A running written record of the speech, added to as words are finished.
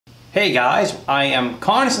Hey guys, I am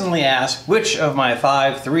constantly asked which of my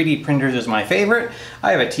 5 3D printers is my favorite.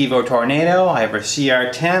 I have a TiVo Tornado, I have a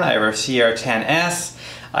CR10, I have a CR10S,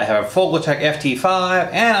 I have a Fogeltech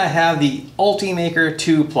FT5, and I have the Ultimaker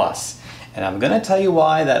 2 Plus. And I'm going to tell you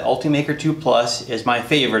why that Ultimaker 2 Plus is my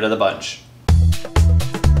favorite of the bunch.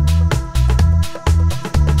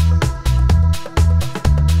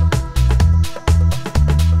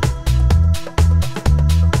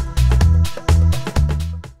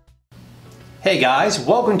 Hey guys,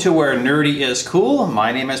 welcome to Where Nerdy is Cool.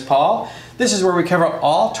 My name is Paul. This is where we cover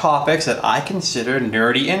all topics that I consider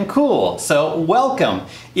nerdy and cool. So welcome.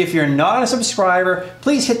 If you're not a subscriber,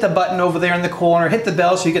 please hit the button over there in the corner, hit the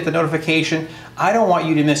bell so you get the notification. I don't want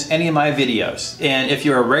you to miss any of my videos. And if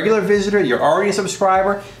you're a regular visitor, you're already a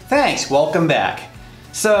subscriber, thanks, welcome back.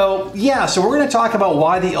 So yeah, so we're going to talk about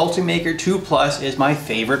why the Ultimaker 2 Plus is my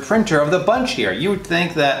favorite printer of the bunch here. You would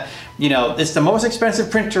think that, you know, it's the most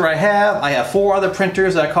expensive printer I have. I have 4 other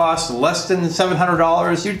printers that cost less than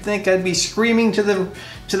 $700. You'd think I'd be screaming to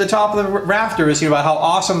the top of the rafters, about how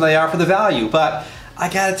awesome they are for the value. But I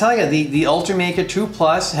gotta tell you, the Ultimaker 2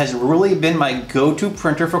 Plus has really been my go-to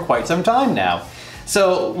printer for quite some time now.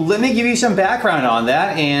 So let me give you some background on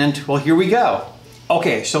that, and well, here we go.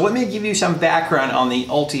 Okay, so let me give you some background on the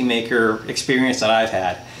Ultimaker experience that I've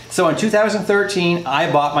had. So in 2013, I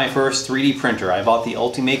bought my first 3D printer. I bought the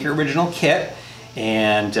Ultimaker original kit,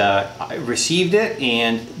 and I received it,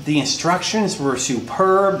 and the instructions were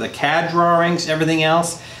superb, the CAD drawings, everything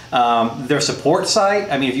else. Their support site,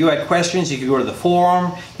 I mean, if you had questions, you could go to the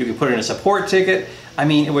forum, you could put in a support ticket. I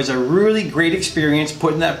mean, it was a really great experience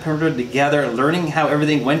putting that printer together, learning how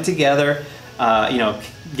everything went together,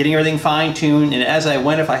 getting everything fine-tuned, and as I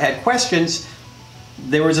went, if I had questions,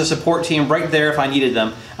 there was a support team right there if I needed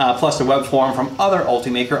them, plus a web forum from other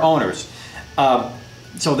Ultimaker owners.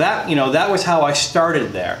 So that was how I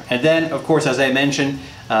started there. And then, of course, as I mentioned,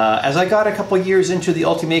 as I got a couple years into the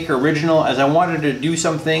Ultimaker original, as I wanted to do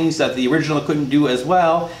some things that the original couldn't do as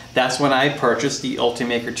well, that's when I purchased the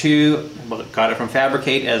Ultimaker 2, got it from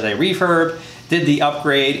Fabricate as a refurb, did the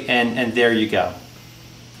upgrade, and there you go.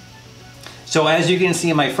 So as you can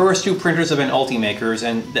see, my first 2 printers have been Ultimakers,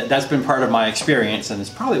 and that's been part of my experience, and it's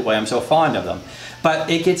probably why I'm so fond of them. But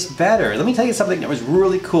it gets better. Let me tell you something that was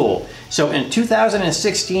really cool. So in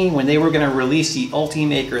 2016, when they were going to release the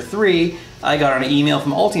Ultimaker 3, I got an email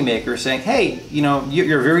from Ultimaker saying, hey,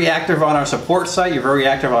 you're very active on our support site, you're very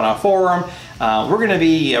active on our forum. We're going to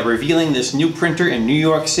be revealing this new printer in New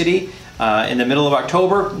York City in the middle of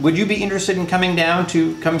October. Would you be interested in coming down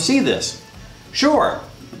to come see this? Sure.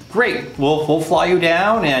 Great, we'll fly you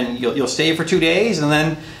down, and you'll stay for 2 days, and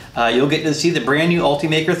then you'll get to see the brand new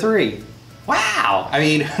Ultimaker 3. Wow, I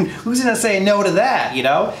mean, who's gonna say no to that,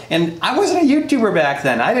 And I wasn't a YouTuber back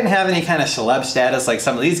then. I didn't have any kind of celeb status like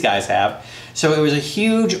some of these guys have. So it was a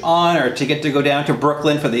huge honor to get to go down to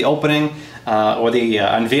Brooklyn for the opening or the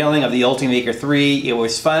unveiling of the Ultimaker 3. It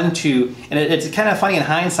was fun and it's kind of funny in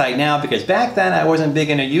hindsight now, because back then I wasn't big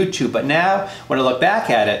into YouTube, but now when I look back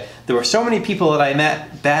at it, there were so many people that I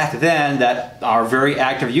met back then that are very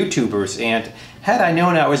active YouTubers, and had I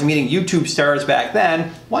known I was meeting YouTube stars back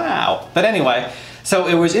then, wow. But anyway, so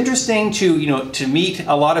it was interesting to meet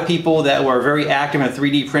a lot of people that were very active in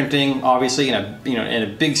 3D printing, obviously in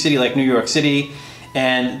a big city like New York City.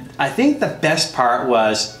 And I think the best part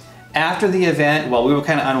was, after the event, while we were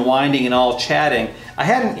kind of unwinding and all chatting, I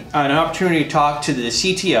had an opportunity to talk to the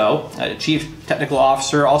CTO, Chief Technical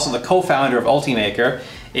Officer, also the co-founder of Ultimaker.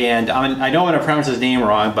 And I know I'm going to pronounce his name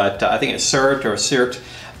wrong, but I think it's Sirt or Sirt.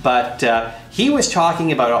 But he was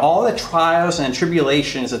talking about all the trials and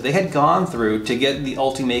tribulations that they had gone through to get the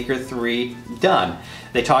Ultimaker 3 done.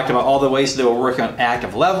 They talked about all the ways they were working on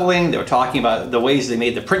active leveling. They were talking about the ways they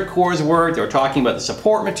made the print cores work. They were talking about the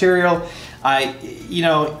support material.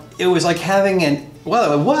 It was like having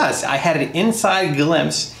I had an inside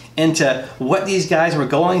glimpse into what these guys were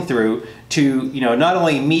going through to, not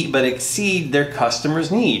only meet but exceed their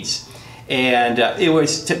customers' needs. And it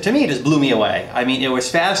was, to me, it just blew me away. I mean, it was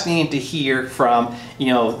fascinating to hear from,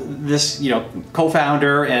 this,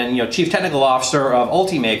 co-founder and, Chief Technical Officer of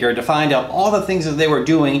Ultimaker, to find out all the things that they were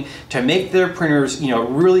doing to make their printers,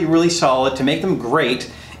 really, really solid, to make them great,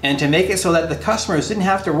 and to make it so that the customers didn't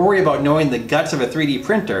have to worry about knowing the guts of a 3D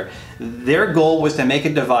printer. Their goal was to make a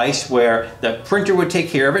device where the printer would take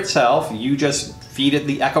care of itself. You just feed it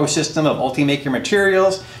the ecosystem of Ultimaker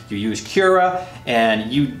materials, you use Cura,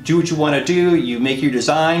 and you do what you want to do, you make your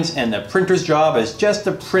designs, and the printer's job is just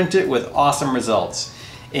to print it with awesome results.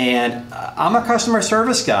 And I'm a customer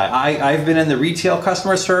service guy. I've been in the retail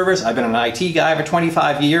customer service. I've been an IT guy for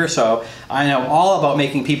 25 years, so I know all about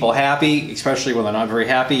making people happy, especially when they're not very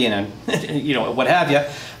happy and you know, what have you.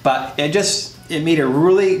 But it made a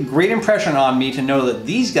really great impression on me to know that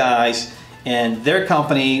these guys and their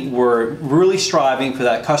company were really striving for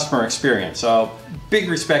that customer experience. So big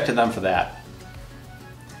respect to them for that.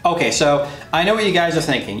 Okay, so I know what you guys are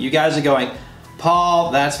thinking. You guys are going, Paul,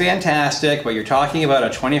 that's fantastic, but you're talking about a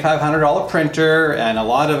 $2,500 printer, and a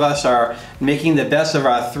lot of us are making the best of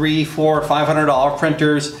our $300, $400, $500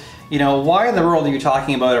 printers. You know, why in the world are you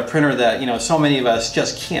talking about a printer that, you know, so many of us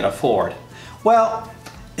just can't afford? Well,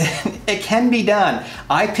 it can be done.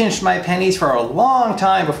 I pinched my pennies for a long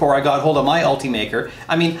time before I got hold of my Ultimaker.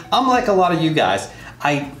 I mean, I'm like a lot of you guys.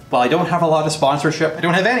 Well, I don't have a lot of sponsorship. I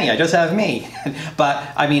don't have any, I just have me.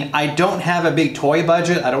 But I mean, I don't have a big toy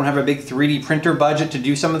budget. I don't have a big 3D printer budget to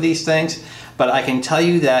do some of these things. But I can tell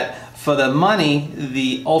you that for the money,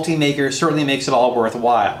 the Ultimaker certainly makes it all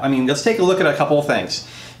worthwhile. I mean, let's take a look at a couple of things.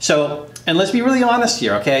 So, and let's be really honest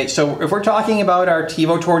here, okay? So if we're talking about our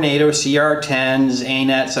TiVo Tornado, CR10s,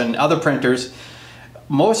 ANETs, and other printers,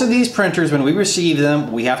 most of these printers, when we receive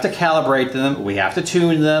them, we have to calibrate them, we have to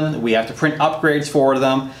tune them, we have to print upgrades for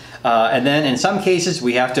them, and then in some cases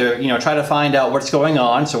we have to, you know, try to find out what's going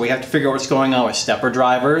on. So we have to figure out what's going on with stepper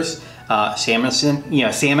drivers, salmon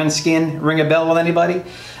skin, ring a bell with anybody?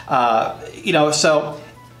 You know, so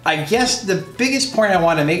I guess the biggest point I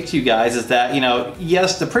want to make to you guys is that, you know,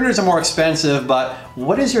 yes, the printers are more expensive, but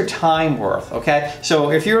what is your time worth, okay?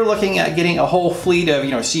 So if you're looking at getting a whole fleet of,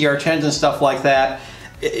 you know, CR10s and stuff like that,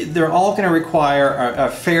 they're all going to require a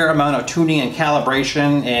fair amount of tuning and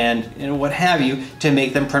calibration and what have you to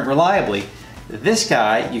make them print reliably. This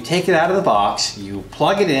guy, you take it out of the box, you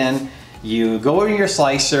plug it in, you go into your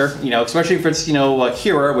slicer, you know, especially if it's, you know,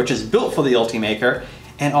 Cura, which is built for the Ultimaker,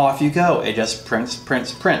 and off you go. It just prints,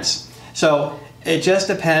 prints, prints. So it just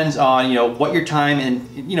depends on, you know, what your time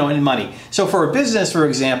and, you know, and money. So for a business, for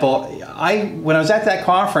example, when I was at that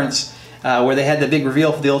conference, where they had the big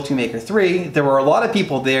reveal for the Ultimaker 3, there were a lot of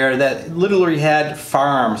people there that literally had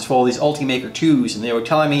farms full of these Ultimaker 2s, and they were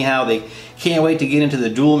telling me how they can't wait to get into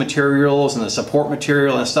the dual materials and the support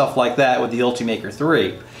material and stuff like that with the Ultimaker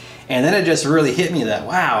 3. And then it just really hit me that,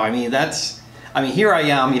 wow, I mean, here I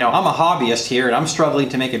am, you know, I'm a hobbyist here, and I'm struggling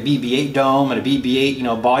to make a BB-8 dome and a BB-8, you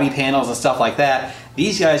know, body panels and stuff like that.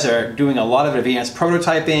 These guys are doing a lot of advanced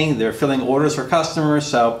prototyping, they're filling orders for customers,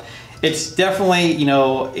 so it's definitely, you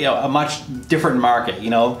know, a much different market. You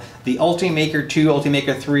know, the Ultimaker 2,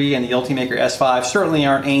 Ultimaker 3, and the Ultimaker S5 certainly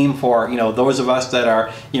aren't aimed for, you know, those of us that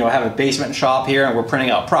are, you know, have a basement shop here and we're printing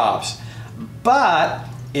out props. But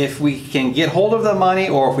if we can get hold of the money,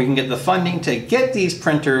 or if we can get the funding to get these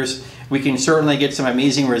printers, we can certainly get some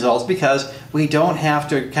amazing results, because we don't have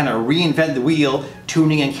to kind of reinvent the wheel,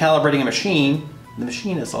 tuning and calibrating a machine. The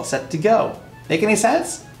machine is all set to go. Make any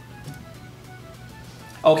sense?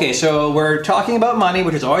 Okay, so we're talking about money,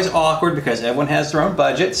 which is always awkward because everyone has their own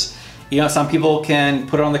budgets. You know, some people can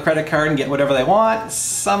put it on the credit card and get whatever they want.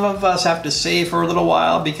 Some of us have to save for a little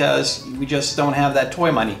while because we just don't have that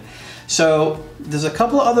toy money. So there's a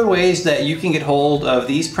couple of other ways that you can get hold of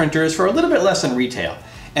these printers for a little bit less than retail.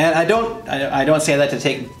 And I don't say that to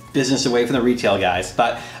take business away from the retail guys,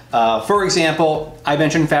 but for example, I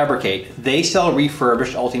mentioned Fabricate. They sell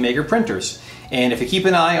refurbished Ultimaker printers. And if you keep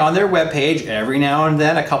an eye on their webpage, every now and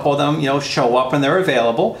then a couple of them, you know, show up and they're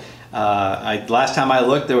available. Last time I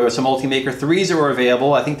looked, there were some Ultimaker 3s that were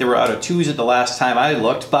available. I think they were out of 2s at the last time I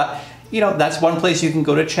looked, but you know, that's one place you can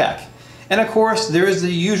go to check. And of course, there's the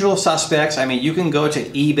usual suspects. I mean, you can go to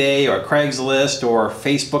eBay or Craigslist or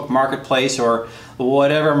Facebook Marketplace or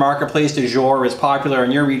whatever marketplace du jour is popular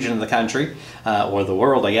in your region of the country, or the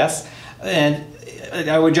world, I guess. And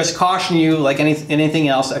I would just caution you, like anything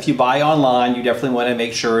else, if you buy online, you definitely want to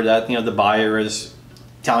make sure that, you know, the buyer is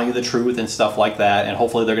telling you the truth and stuff like that, and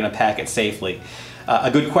hopefully they're going to pack it safely.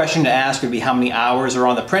 A good question to ask would be how many hours are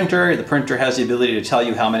on the printer. The printer has the ability to tell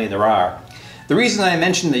you how many there are. The reason I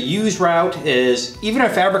mentioned the used route is, even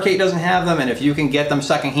if Fabricate doesn't have them, and if you can get them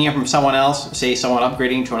secondhand from someone else, say someone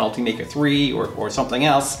upgrading to an Ultimaker 3 or something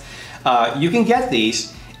else, you can get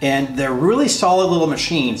these, and they're really solid little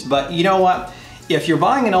machines. But you know what? If you're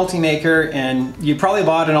buying an Ultimaker, and you probably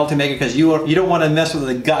bought an Ultimaker because you don't want to mess with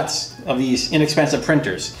the guts of these inexpensive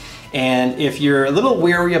printers. And if you're a little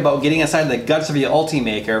wary about getting inside the guts of your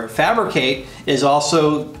Ultimaker, Fabricate is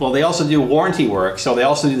also, well, they also do warranty work. So they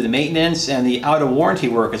also do the maintenance and the out of warranty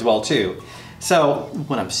work as well too. So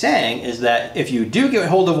what I'm saying is that if you do get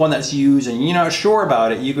hold of one that's used and you're not sure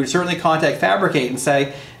about it, you can certainly contact Fabricate and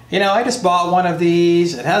say, you know, I just bought one of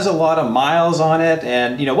these. It has a lot of miles on it,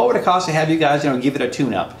 and you know, what would it cost to have you guys, you know, give it a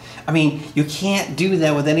tune-up? I mean, you can't do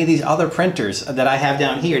that with any of these other printers that I have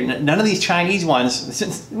down here. None of these Chinese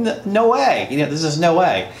ones, no way. You know, this is no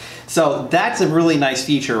way. So that's a really nice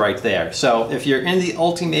feature right there. So if you're in the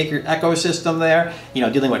Ultimaker ecosystem there, you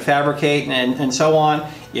know, dealing with Fabricate and so on,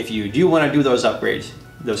 if you do want to do those upgrades,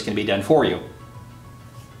 those can be done for you.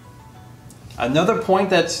 Another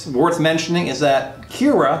point that's worth mentioning is that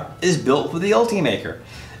Cura is built for the Ultimaker.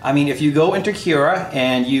 I mean, if you go into Cura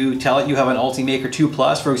and you tell it you have an Ultimaker 2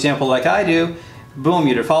 Plus, for example, like I do, boom,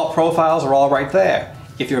 your default profiles are all right there.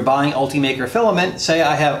 If you're buying Ultimaker filament, say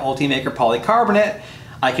I have Ultimaker polycarbonate,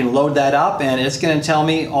 I can load that up and it's going to tell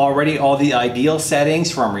me already all the ideal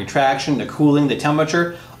settings from retraction to cooling, the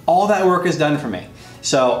temperature. All that work is done for me.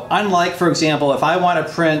 So unlike, for example, if I want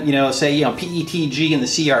to print, you know, say, you know, PETG in the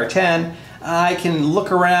CR10, I can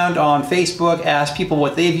look around on Facebook, ask people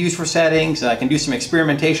what they've used for settings, and I can do some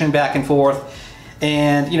experimentation back and forth.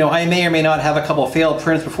 And, you know, I may or may not have a couple failed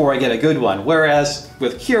prints before I get a good one. Whereas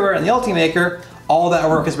with Cura and the Ultimaker, all that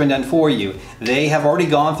work has been done for you. They have already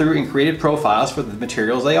gone through and created profiles for the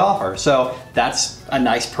materials they offer. So that's a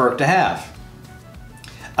nice perk to have.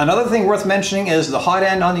 Another thing worth mentioning is the hot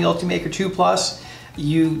end on the Ultimaker 2 Plus.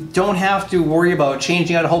 You don't have to worry about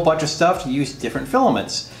changing out a whole bunch of stuff to use different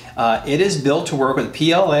filaments. It is built to work with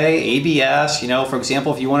PLA, ABS, you know, for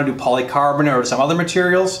example, if you want to do polycarbonate or some other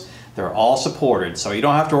materials, they're all supported. So you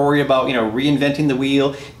don't have to worry about, you know, reinventing the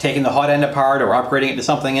wheel, taking the hot end apart or upgrading it to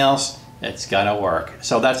something else. It's gonna work.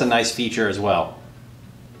 So that's a nice feature as well.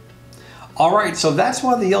 All right, so that's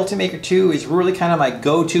why the Ultimaker 2 is really kind of my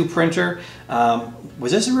go-to printer.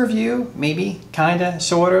 Was this a review? Maybe, kinda,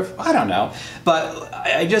 sort of, I don't know. But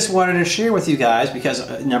I just wanted to share with you guys because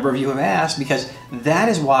a number of you have asked, because that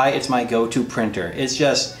is why it's my go-to printer. It's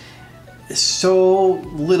just so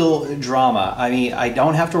little drama. I mean, I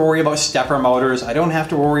don't have to worry about stepper motors. I don't have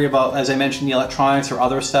to worry about, as I mentioned, the electronics or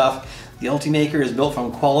other stuff. The Ultimaker is built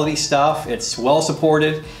from quality stuff. It's well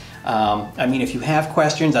supported. I mean, if you have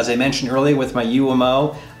questions, as I mentioned earlier with my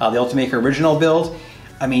UMO, the Ultimaker original build,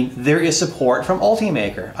 I mean, there is support from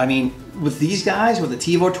Ultimaker. I mean, with these guys, with the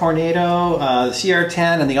TiVo Tornado, the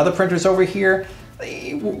CR10, and the other printers over here,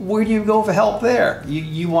 where do you go for help there?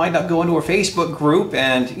 You wind up going to a Facebook group,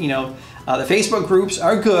 and you know, the Facebook groups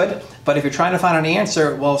are good, but if you're trying to find an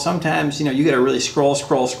answer, well, sometimes, you know, you got to really scroll.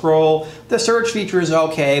 The search feature is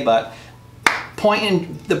okay, but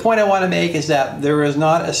the point I want to make is that there is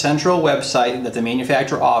not a central website that the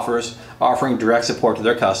manufacturer offering direct support to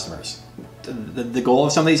their customers. The goal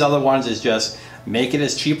of some of these other ones is just make it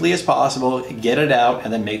as cheaply as possible, get it out,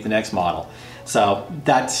 and then make the next model. So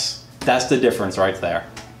that's the difference right there.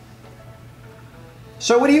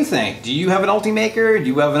 So what do you think? Do you have an Ultimaker? Do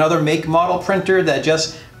you have another make model printer that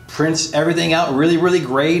just prints everything out really, really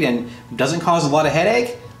great and doesn't cause a lot of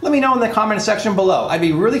headache? Let me know in the comment section below. I'd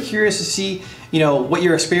be really curious to see, you know, what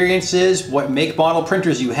your experience is, what make model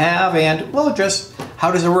printers you have, and well, just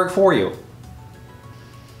how does it work for you?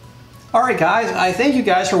 All right, guys, I thank you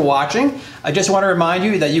guys for watching. I just want to remind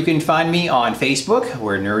you that you can find me on Facebook,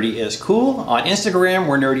 where Nerdy is Cool, on Instagram,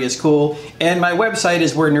 where Nerdy is Cool, and my website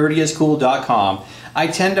is wherenerdyiscool.com. I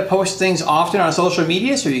tend to post things often on social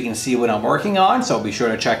media so you can see what I'm working on, so be sure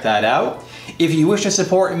to check that out. If you wish to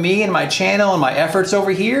support me and my channel and my efforts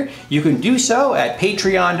over here, you can do so at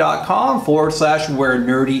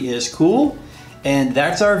patreon.com/wherenerdyiscool. And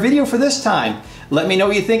that's our video for this time. Let me know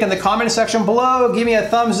what you think in the comment section below. Give me a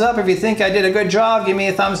thumbs up if you think I did a good job. Give me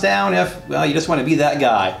a thumbs down if, well, you just want to be that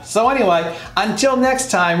guy. So anyway, until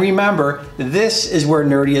next time, remember, this is where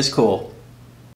Nerdy is Cool.